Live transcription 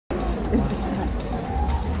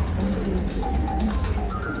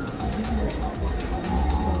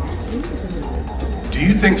Do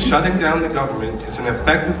you think shutting down the government is an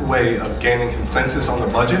effective way of gaining consensus on the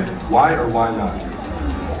budget? Why or why not?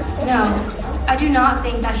 No, I do not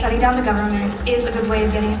think that shutting down the government is a good way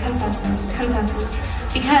of getting a consensus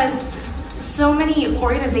because so many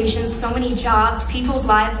organizations, so many jobs, people's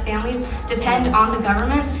lives, families depend on the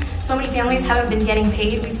government. So many families haven't been getting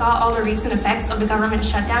paid. We saw all the recent effects of the government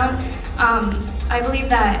shutdown. I believe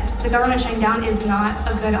that the government shutting down is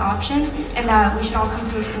not a good option and that we should all come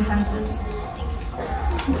to a consensus.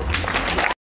 Thank you.